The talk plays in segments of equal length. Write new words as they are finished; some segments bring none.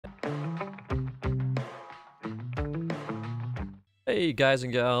Hey guys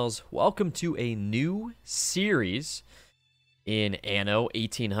and gals, welcome to a new series in Anno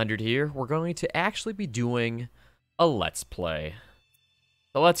 1800 here. We're going to actually be doing a Let's Play.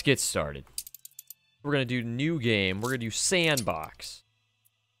 So let's get started. We're going to do new game. We're going to do sandbox.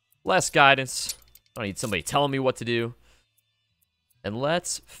 Less guidance. I don't need somebody telling me what to do. And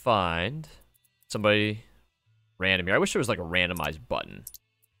let's find somebody random here. I wish there was like a randomized button.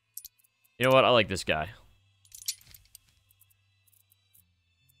 You know what? I like this guy.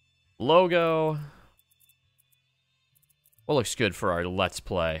 Logo. What looks good for our Let's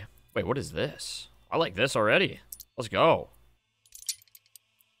Play? Wait, what is this? I like this already. Let's go.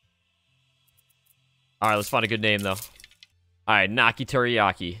 Alright, let's find a good name, though. Alright, Naki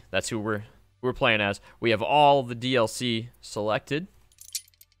Teriyaki. That's who we're playing as. We have all the DLC selected.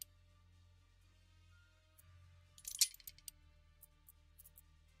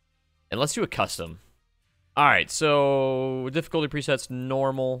 And let's do a custom. Alright, so difficulty presets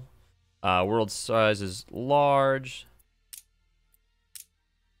normal. World size is large.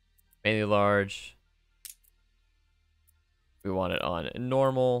 Mainly large. We want it on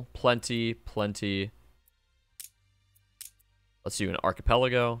normal, plenty. Let's do an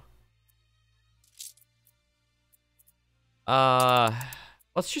archipelago.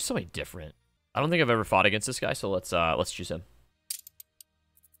 Let's choose somebody different. I don't think I've ever fought against this guy, so let's choose him.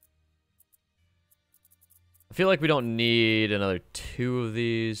 I feel like we don't need another 2 of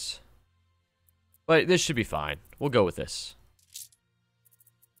these. But this should be fine. We'll go with this.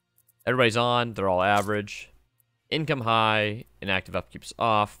 Everybody's on. They're all average. Income high. Inactive upkeep's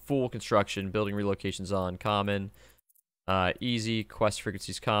off. Full construction. Building relocations on. Common. Easy. Quest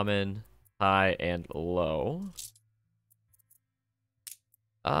frequency's common. High and low.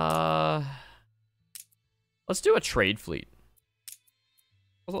 Let's do a trade fleet.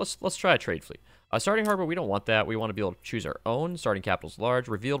 Let's try a trade fleet. Starting harbor, we don't want that. We want to be able to choose our own. Starting capital's large.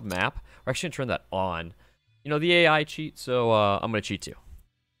 Revealed map. We're actually going to turn that on. You know, the AI cheat, so I'm going to cheat too.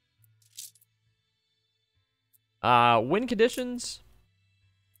 Win conditions.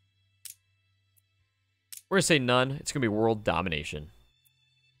 We're going to say none. It's going to be world domination.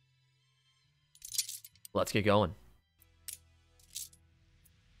 Let's get going.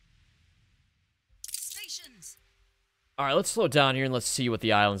 Alright, let's slow down here and let's see what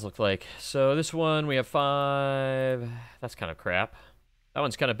the islands look like. So this one, we have 5. That's kind of crap. That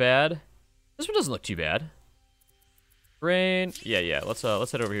one's kind of bad. This one doesn't look too bad. Rain. Yeah. Let's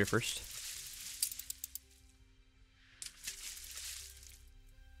head over here first.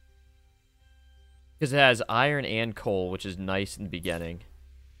 Because it has iron and coal, which is nice in the beginning.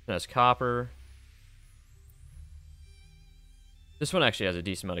 It has copper. This one actually has a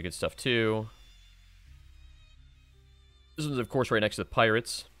decent amount of good stuff too. This one's, of course, right next to the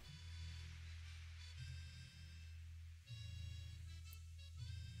pirates.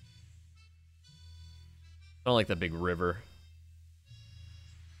 I don't like that big river.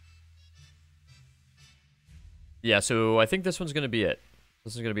 Yeah, so I think this one's going to be it.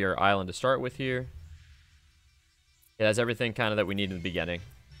 This is going to be our island to start with here. It has everything kind of that we need in the beginning.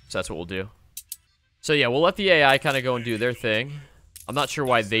 So that's what we'll do. So yeah, we'll let the AI kind of go and do their thing. I'm not sure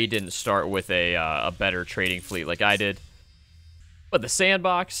why they didn't start with a better trading fleet like I did. But the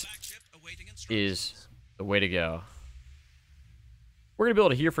sandbox is the way to go. We're going to be able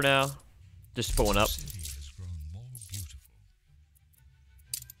to hear for now. Just put one up.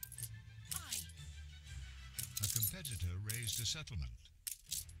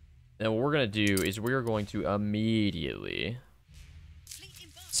 Then what we're going to do is we're going to immediately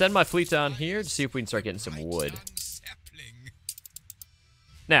send my fleet down here to see if we can start getting some wood.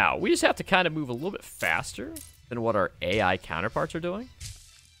 Now, we just have to kind of move a little bit faster than what our AI counterparts are doing.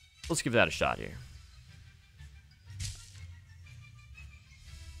 Let's give that a shot here.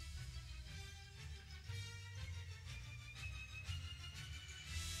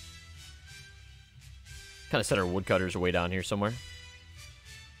 Kind of set our woodcutters way down here somewhere.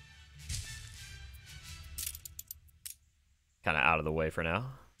 Kind of out of the way for now.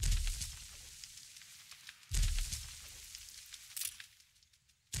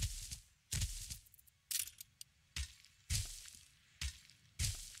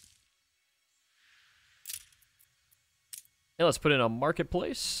 And let's put in a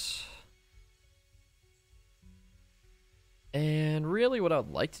marketplace. And really what I would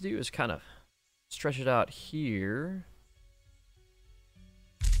like to do is kind of stretch it out here.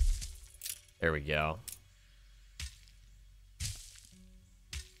 There we go.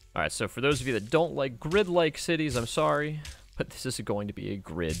 Alright, so for those of you that don't like grid-like cities, I'm sorry, but this is going to be a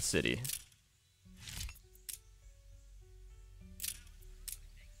grid city.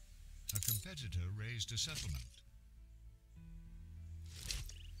 A competitor raised a settlement.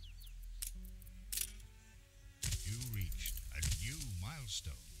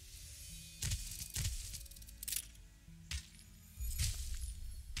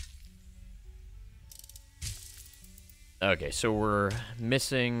 Okay, so we're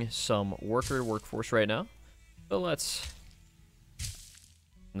missing some workforce right now. So let's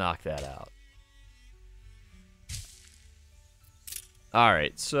knock that out.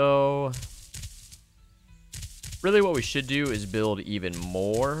 Alright, so really what we should do is build even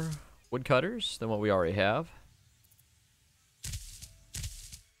more woodcutters than what we already have.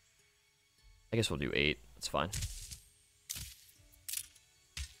 I guess we'll do 8. That's fine.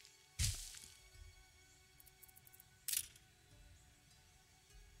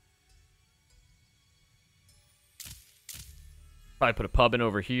 Probably put a pub in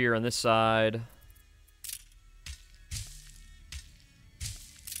over here on this side.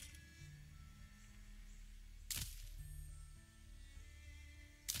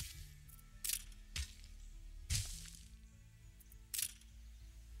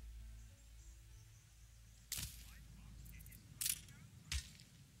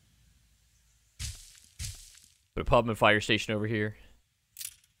 Put a pub and fire station over here.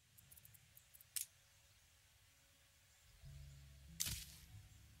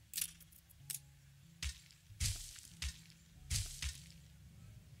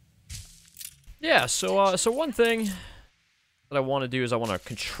 Yeah, so one thing that I want to do is I want to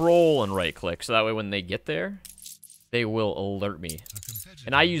control and right click, so that way when they get there, they will alert me.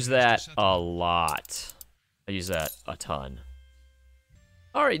 And I use that a lot. I use that a ton.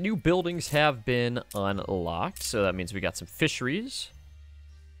 Alright, new buildings have been unlocked, so that means we got some fisheries.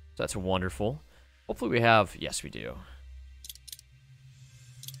 So that's wonderful. Hopefully we have, yes we do.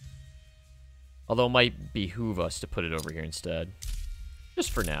 Although it might behoove us to put it over here instead.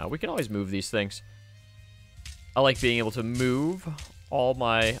 Just for now. We can always move these things. I like being able to move all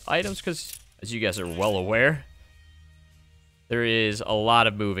my items because, as you guys are well aware, there is a lot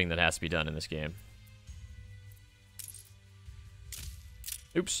of moving that has to be done in this game.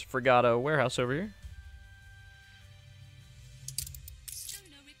 Oops, forgot a warehouse over here.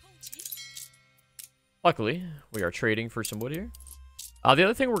 Luckily, we are trading for some wood here. The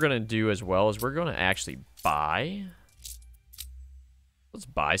other thing we're going to do as well is we're going to actually buy. Let's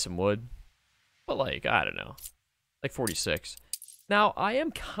buy some wood. But like, I don't know. Like 46. Now, I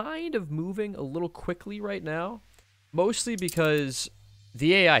am kind of moving a little quickly right now. Mostly because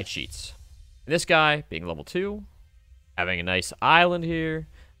the AI cheats. And this guy, being level 2, having a nice island here,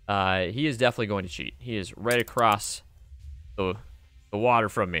 he is definitely going to cheat. He is right across the water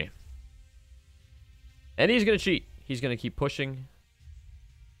from me. And he's going to cheat. He's going to keep pushing.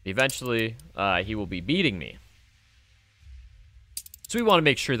 Eventually, he will be beating me. So we want to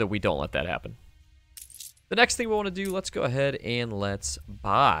make sure that we don't let that happen. The next thing we want to do, let's go ahead and let's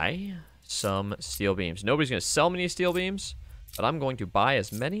buy some steel beams. Nobody's going to sell me any steel beams, but I'm going to buy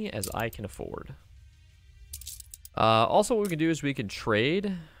as many as I can afford. Also, what we can do is we can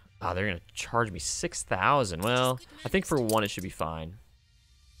trade. Oh, they're going to charge me 6,000. Well, I think for one it should be fine.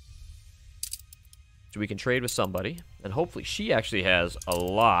 So we can trade with somebody, and hopefully she actually has a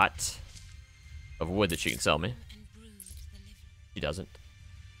lot of wood that she can sell me. She doesn't.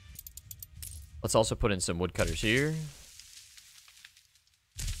 Let's also put in some woodcutters here.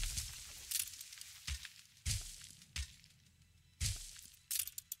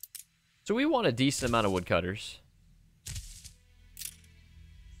 So we want a decent amount of woodcutters.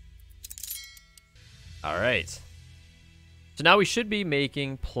 Alright. So now we should be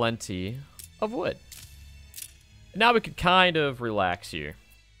making plenty of wood. And now we could kind of relax here.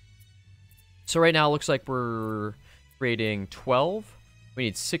 So right now it looks like we're creating 12. We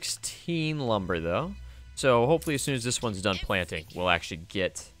need 16 lumber though. So hopefully as soon as this one's done planting, we'll actually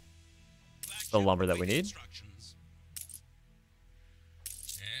get the lumber that we need.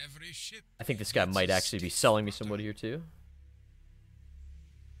 I think this guy might actually be selling me some wood here too.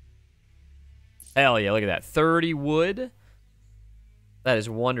 Hell yeah, look at that. 30 wood. That is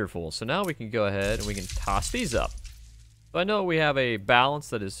wonderful. So now we can go ahead and we can toss these up. So I know we have a balance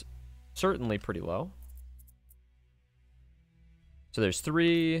that is certainly pretty low. So there's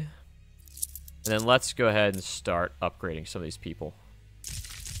 3. And then let's go ahead and start upgrading some of these people.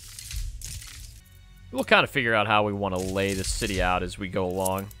 We'll kind of figure out how we want to lay this city out as we go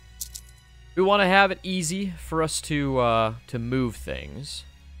along. We want to have it easy for us to move things.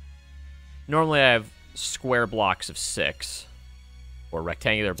 Normally I have square blocks of 6. Or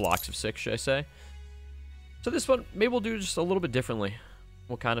rectangular blocks of 6, should I say. So this one, maybe we'll do just a little bit differently.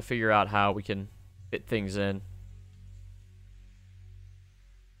 We'll kind of figure out how we can fit things in.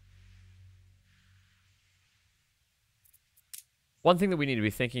 One thing that we need to be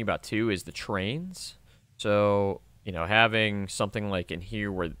thinking about too is the trains. So, you know, having something like in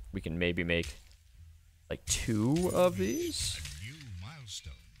here where we can maybe make like 2 of these.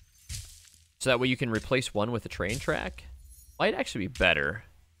 So that way you can replace one with a train track. Might actually be better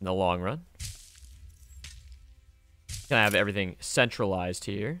in the long run. Gonna have everything centralized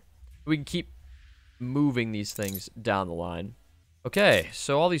here. We can keep moving these things down the line. Okay,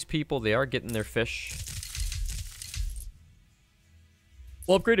 so all these people, they are getting their fish.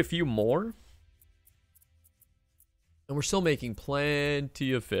 We'll upgrade a few more. And we're still making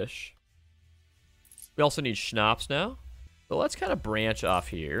plenty of fish. We also need schnapps now. So let's kind of branch off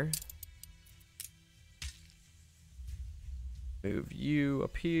here. Move you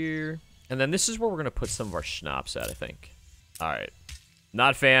up here. And then this is where we're going to put some of our schnapps at, I think. All right.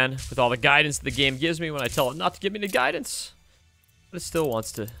 Not a fan with all the guidance the game gives me when I tell it not to give me the guidance. But it still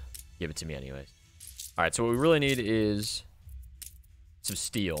wants to give it to me anyways. All right, so what we really need is some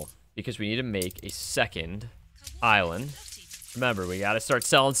steel. Because we need to make a second island. Remember, we got to start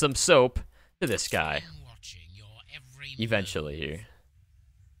selling some soap to this guy. Eventually here.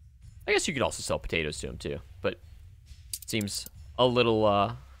 I guess you could also sell potatoes to him too. But it seems a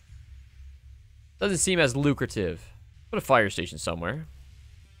little, doesn't seem as lucrative. Put a fire station somewhere.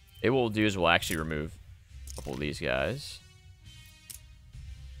 Maybe what we'll do is we'll actually remove a couple of these guys.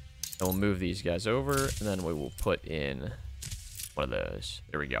 And we'll move these guys over. And then we will put in one of those.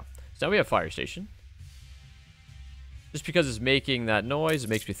 There we go. So now we have fire station. Just because it's making that noise, it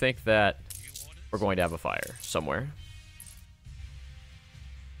makes me think that we're going to have a fire somewhere.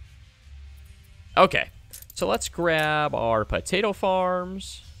 Okay. So let's grab our potato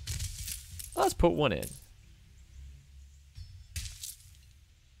farms. Let's put one in.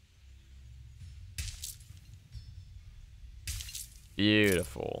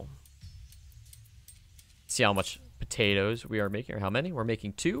 Beautiful. See how much potatoes we are making, or how many? We're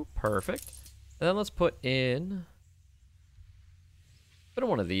making 2. Perfect. And then let's put in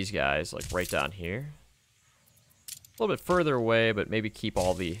one of these guys, like right down here. A little bit further away, but maybe keep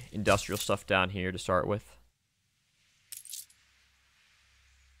all the industrial stuff down here to start with.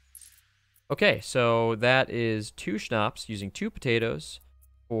 Okay, so that is 2 schnapps using 2 potatoes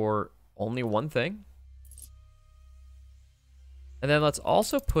for only one thing. And then let's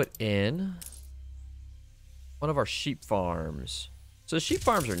also put in one of our sheep farms. So the sheep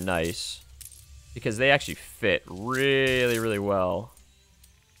farms are nice because they actually fit really, really well.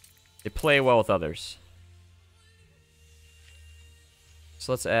 They play well with others.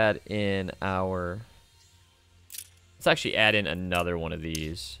 So let's add in our... Let's actually add in another one of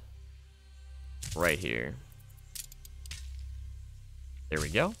these. Right here. There we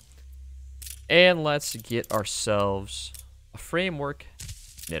go. And let's get ourselves a framework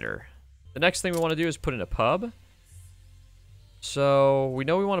knitter. The next thing we want to do is put in a pub. So we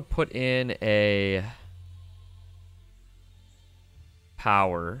know we want to put in a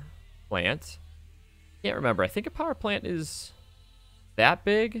power plant. Can't remember. I think a power plant is that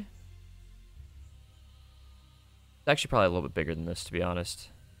big. It's actually probably a little bit bigger than this, to be honest.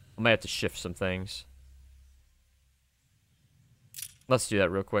 I might have to shift some things. Let's do that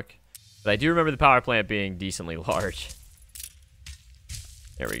real quick. But I do remember the power plant being decently large.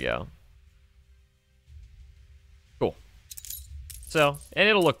 There we go. Cool. So, and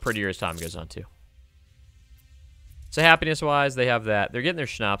it'll look prettier as time goes on too. So happiness-wise, they have that. They're getting their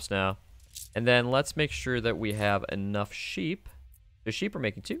schnapps now. And then let's make sure that we have enough sheep. The sheep are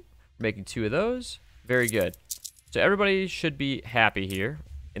making 2. We're making 2 of those. Very good. So everybody should be happy here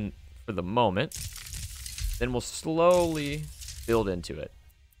for the moment. Then we'll slowly build into it.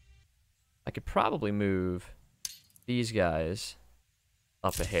 I could probably move these guys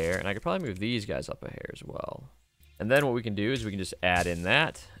up a hair, and I could probably move these guys up a hair as well. And then what we can do is we can just add in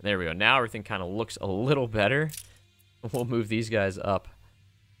that. And there we go. Now everything kind of looks a little better. We'll move these guys up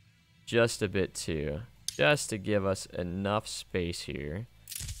just a bit too, just to give us enough space here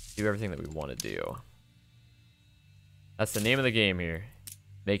to do everything that we want to do. That's the name of the game here,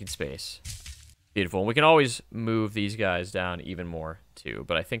 making space. Beautiful. And we can always move these guys down even more too,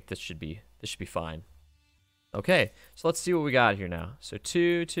 but I think this should be fine. Okay, so let's see what we got here now. So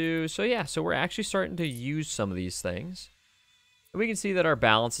 2, 2. So yeah, so we're actually starting to use some of these things. And we can see that our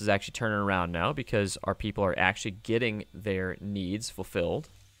balance is actually turning around now because our people are actually getting their needs fulfilled.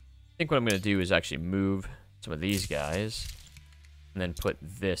 I think what I'm going to do is actually move some of these guys and then put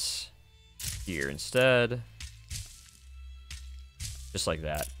this here instead. Just like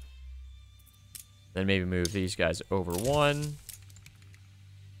that. Then maybe move these guys over 1.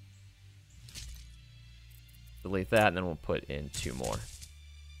 Delete that, and then we'll put in 2 more.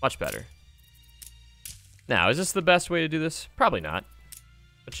 Much better. Now, is this the best way to do this? Probably not.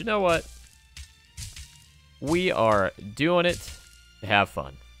 But you know what? We are doing it to have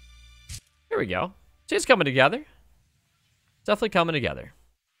fun. Here we go. See, it's coming together. It's definitely coming together.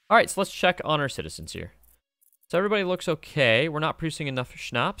 All right, so let's check on our citizens here. So everybody looks okay. We're not producing enough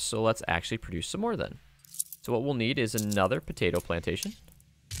schnapps, so let's actually produce some more then. So what we'll need is another potato plantation.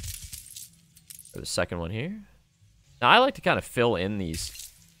 For the second one here. Now I like to kind of fill in these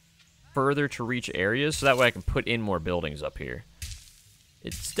further to reach areas so that way I can put in more buildings up here.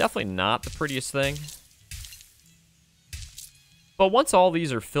 It's definitely not the prettiest thing. But once all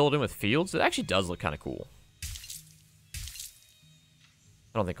these are filled in with fields, it actually does look kind of cool.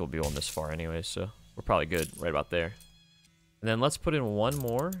 I don't think we'll be going this far anyways, so we're probably good right about there. And then let's put in one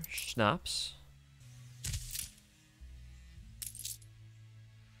more schnapps.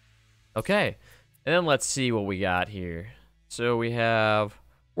 Okay, and then let's see what we got here. So we have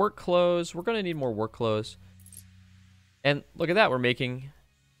work clothes. We're going to need more work clothes. And look at that, we're making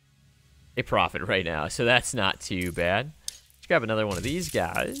a profit right now, so that's not too bad. Let's grab another one of these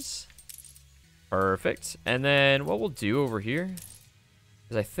guys. Perfect. And then what we'll do over here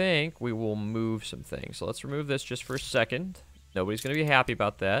is I think we will move some things. So let's remove this just for a second. Nobody's going to be happy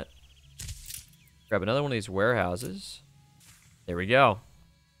about that. Grab another one of these warehouses. There we go.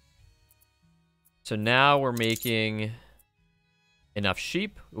 So now we're making enough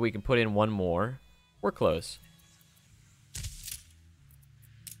sheep. We can put in one more. We're close.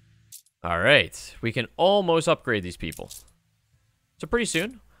 All right. We can almost upgrade these people. So pretty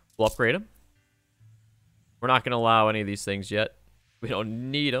soon, we'll upgrade them. We're not going to allow any of these things yet. We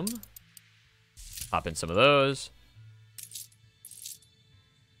don't need them. Pop in some of those.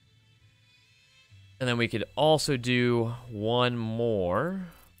 And then we could also do one more.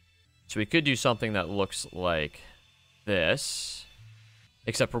 So we could do something that looks like this.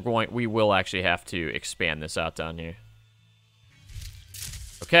 Except we will actually have to expand this out down here.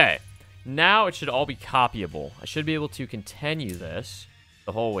 Okay. Now it should all be copyable. I should be able to continue this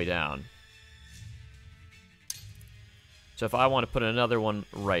the whole way down. So if I want to put another one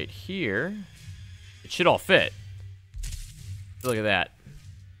right here, it should all fit. Look at that.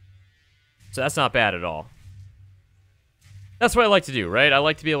 So that's not bad at all. That's what I like to do, right? I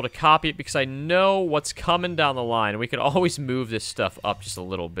like to be able to copy it because I know what's coming down the line. We can always move this stuff up just a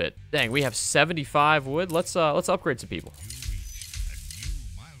little bit. Dang, we have 75 wood. Let's upgrade some people.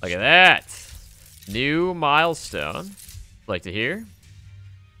 Look at that. New milestone. Like to hear?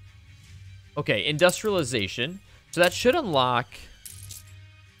 Okay, industrialization. So that should unlock...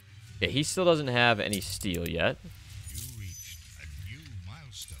 Yeah, he still doesn't have any steel yet.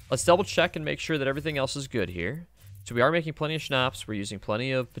 Let's double check and make sure that everything else is good here. So we are making plenty of schnapps. We're using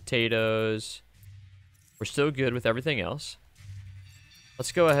plenty of potatoes. We're still good with everything else.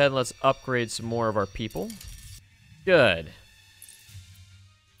 Let's go ahead and let's upgrade some more of our people. Good.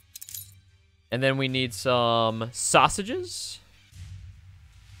 And then we need some sausages.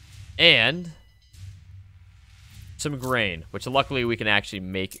 And some grain, which luckily we can actually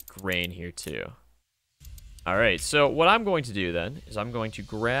make grain here too. All right, so what I'm going to do then is I'm going to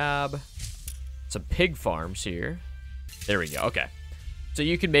grab some pig farms here. There we go, okay. So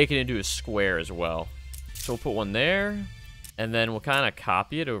you can make it into a square as well. So we'll put one there, and then we'll kind of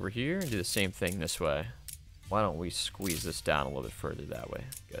copy it over here and do the same thing this way. Why don't we squeeze this down a little bit further that way?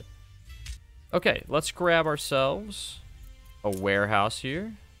 Good. Okay, let's grab ourselves a warehouse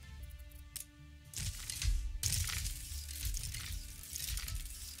here.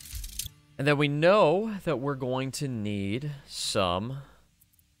 And then we know that we're going to need some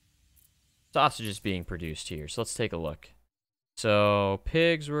sausages being produced here. So let's take a look. So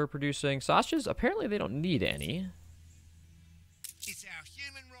pigs were producing sausages. Apparently they don't need any. It's our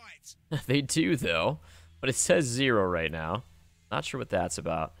human rights. They do though, but it says 0 right now. Not sure what that's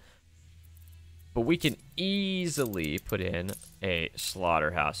about. But we can easily put in a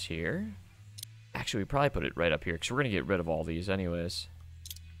slaughterhouse here. Actually, we probably put it right up here because we're going to get rid of all these anyways.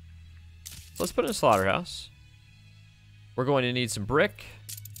 So let's put in a slaughterhouse. We're going to need some brick.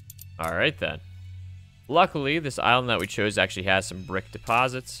 All right, then. Luckily, this island that we chose actually has some brick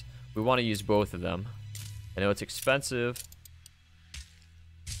deposits. We want to use both of them. I know it's expensive,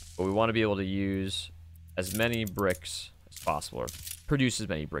 but we want to be able to use as many bricks as possible, or produce as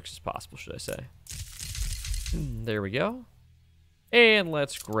many bricks as possible, should I say. There we go. And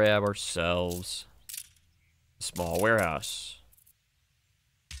let's grab ourselves a small warehouse.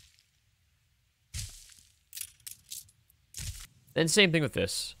 Then same thing with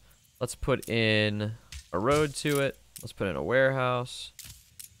this. Let's put in a road to it. Let's put in a warehouse.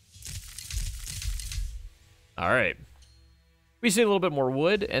 All right. We just need a little bit more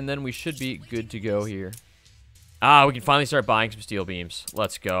wood, and then we should be good to go here. Ah, we can finally start buying some steel beams.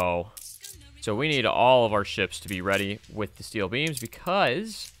 Let's go. So we need all of our ships to be ready with the steel beams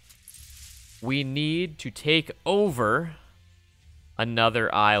because we need to take over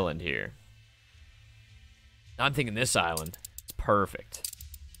another island here. I'm thinking this island is perfect.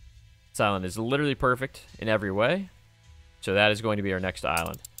 This island is literally perfect in every way. So that is going to be our next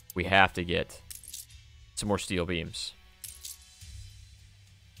island. We have to get some more steel beams.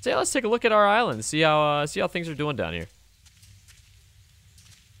 So yeah, let's take a look at our island. See how things are doing down here.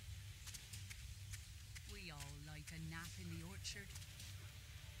 We all like a nap in the orchard.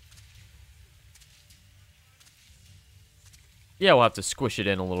 Yeah, we'll have to squish it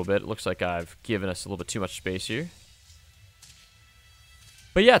in a little bit. It looks like I've given us a little bit too much space here.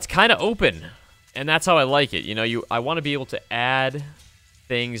 But yeah, it's kind of open. And that's how I like it. You know, I want to be able to add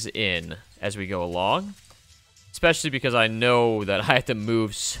things in as we go along. Especially because I know that I have to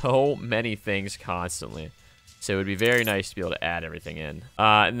move so many things constantly. So it would be very nice to be able to add everything in.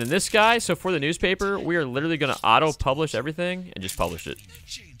 And then this guy, so for the newspaper, we are literally going to auto-publish everything and just publish it.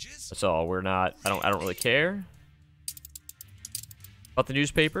 That's all. We're not, I don't really care about the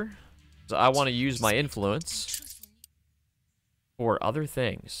newspaper. So I want to use my influence for other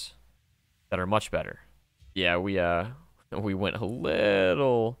things that are much better. Yeah, we went a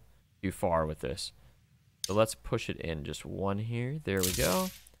little too far with this. So let's push it in just one here. There we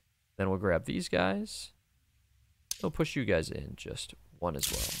go. Then we'll grab these guys. We'll push you guys in just one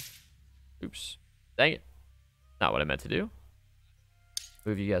as well. Oops. Dang it. Not what I meant to do.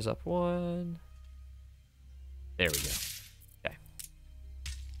 Move you guys up one. There we go. Okay.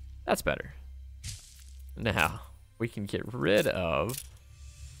 That's better. Now, we can get rid of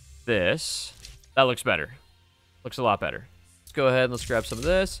this. That looks better. Looks a lot better. Let's go ahead and let's grab some of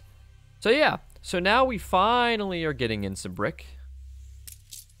this. So yeah. So now we finally are getting in some brick.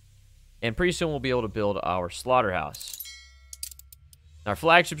 And pretty soon we'll be able to build our slaughterhouse. Our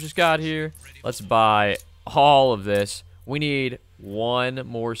flagship just got here. Let's buy all of this. We need one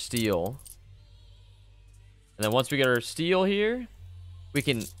more steel. And then once we get our steel here, we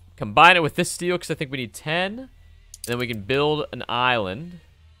can combine it with this steel because I think we need 10. And then we can build an island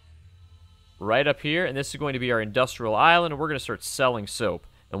right up here. And this is going to be our industrial island. And we're going to start selling soap.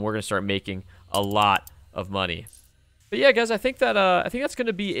 And we're going to start making a lot of money. But yeah, guys, I think that's going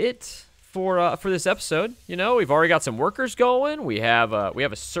to be it for this episode. You know, we've already got some workers going. We have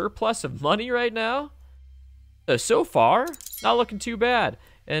a surplus of money right now. So far, not looking too bad.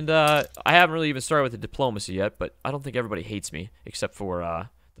 And I haven't really even started with the diplomacy yet, but I don't think everybody hates me except for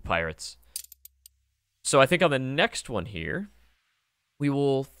the pirates. So I think on the next one here, we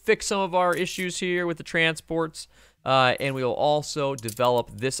will fix some of our issues here with the transports. And we will also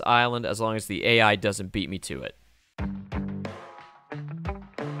develop this island as long as the AI doesn't beat me to it.